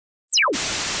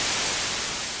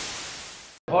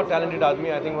बहुत talented आदमी,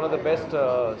 I think one of the best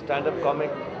stand-up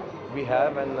comic we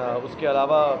have, and उसके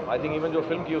अलावा I think even जो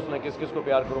फिल्म की उसने किस किस को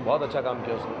प्यार करूँ बहुत अच्छा काम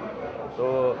किया उसने, तो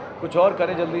कुछ और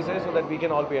करें जल्दी से so that we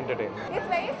can all be entertained. It's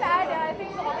very sad. I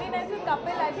think Comedy Nights with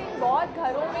Kapil, I think बहुत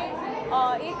घरों में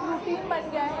एक रूटीन बन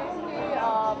गया है कि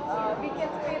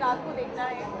वीकेंड्स पे रात को देखना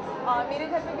है. मेरे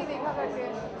घर में भी देखा करते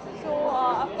हैं. So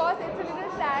of course it's a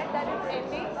little sad that it's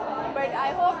ending, but I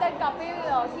hope that Kapil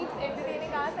keeps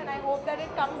entertaining us, and I hope that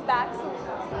it comes back soon.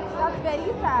 That's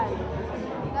very sad.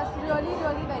 That's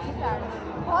really very sad.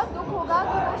 बहुत दुख होगा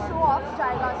कि वो show off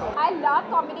जाएगा तो. I love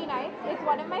Comedy Nights. It's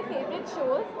one of my favorite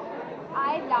shows.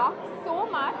 I laugh so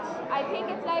much. I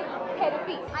think it's like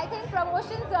therapy. I think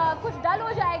promotions कुछ डल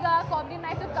हो जाएगा Comedy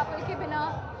Nights with Kapil के बिना.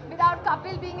 Without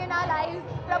Kapil being in our lives,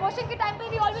 promotion के time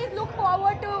पे we always look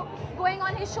forward to going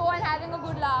on his show and having a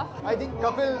good laugh. I think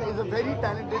Kapil is a very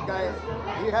talented guy.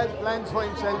 He has plans for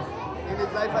himself in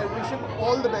his life. I wish him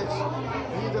all the best.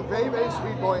 He is a very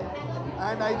sweet boy,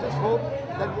 and I just hope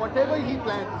that whatever he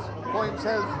plans for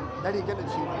himself, that he can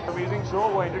achieve. Amazing show.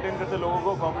 वो entertain करते लोगों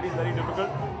को. Comedy is very difficult,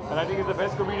 and I think he's the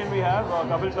best comedian we have,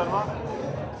 Kapil Sharma.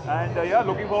 And yeah,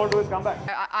 looking forward to his comeback.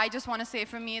 I just want to say,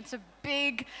 for me, it's a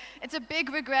big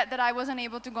regret that I wasn't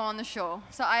able to go on the show.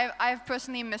 So I've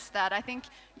personally missed that. I think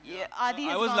Adi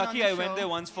has I was gone lucky. on the I went show. there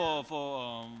once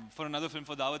for another film,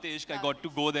 for Dawat-e-Ishq. I got to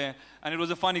go there, and it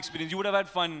was a fun experience. You would have had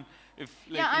fun if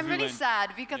like. Yeah, if I'm you really went.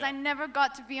 sad because I never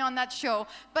got to be on that show.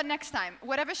 But next time,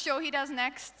 whatever show he does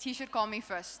next, he should call me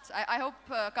first. I hope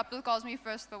Kapil calls me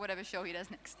first for whatever show he does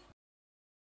next.